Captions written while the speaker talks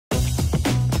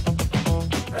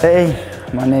Hey,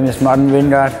 my name is Martin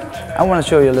Vingaard. I want to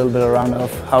show you a little bit around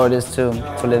of how it is to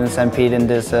live in St. Pete in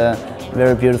this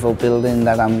very beautiful building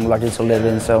that I'm lucky to live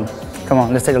in. So come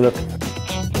on, let's take a look.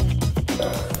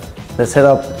 Let's head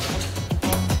up.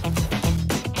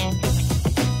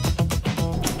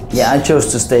 Yeah, I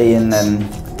chose to stay in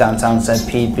downtown St.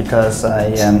 Pete because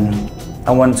I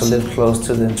wanted to live close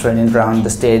to the training ground, the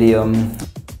stadium.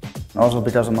 Also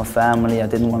because of my family, I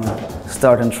didn't want to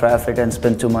start in traffic and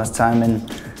spend too much time in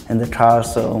the car.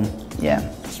 So yeah,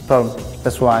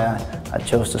 that's why I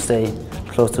chose to stay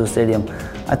close to the stadium.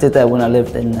 I did that when I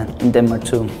lived in Denmark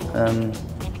too.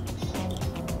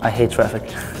 I hate traffic.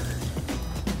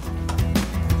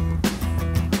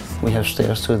 We have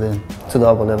stairs to the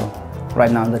upper level.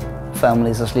 Right now the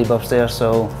family is asleep upstairs,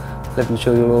 so let me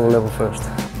show you the lower level first.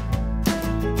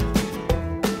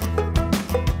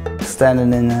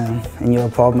 Standing in your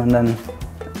apartment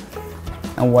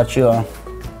and watch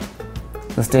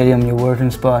the stadium, your working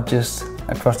spot just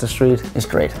across the street is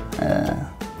great,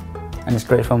 and it's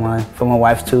great for my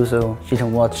wife too. So she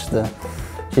can watch the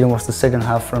second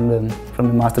half from the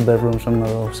master bedroom from the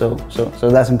row. So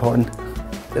that's important.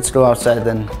 Let's go outside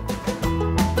then.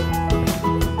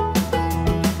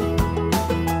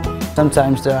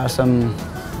 Sometimes there are some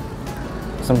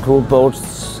cool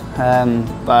boats,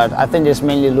 but I think it's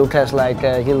mainly Lucas. Like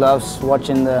he loves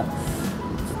watching the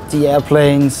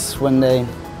airplanes when they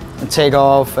take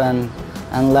off and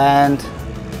land.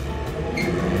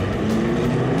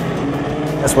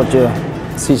 That's what you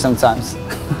see sometimes.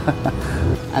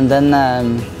 And then,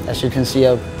 as you can see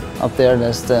up there,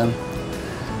 it's the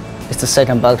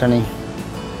second balcony.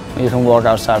 You can walk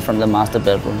outside from the master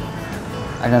bedroom.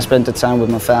 I can spend the time with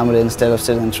my family instead of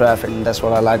sitting in traffic, and that's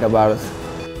what I like about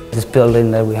it. This building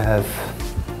that we have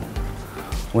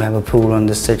a pool on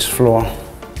the 6th floor.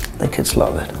 The kids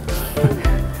love it.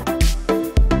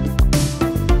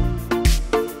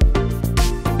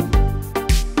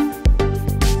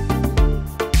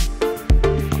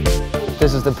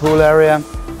 This is the pool area,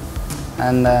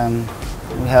 and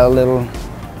we have a little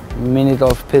mini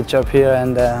golf pitch up here,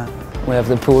 and we have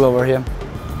the pool over here.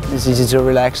 It's easy to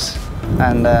relax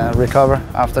and recover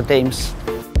after games.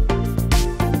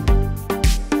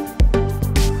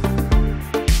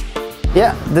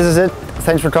 Yeah, this is it.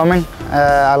 Thanks for coming.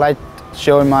 I like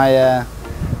showing my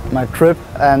crib,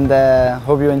 and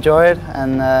hope you enjoy it.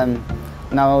 And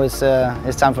now it's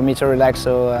time for me to relax,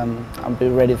 so I'll be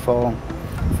ready for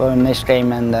the next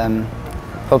game, and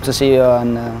hope to see you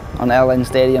on LN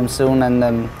Stadium soon,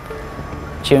 and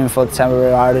cheering for the Tampa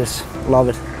Bay Artists. Love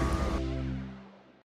it.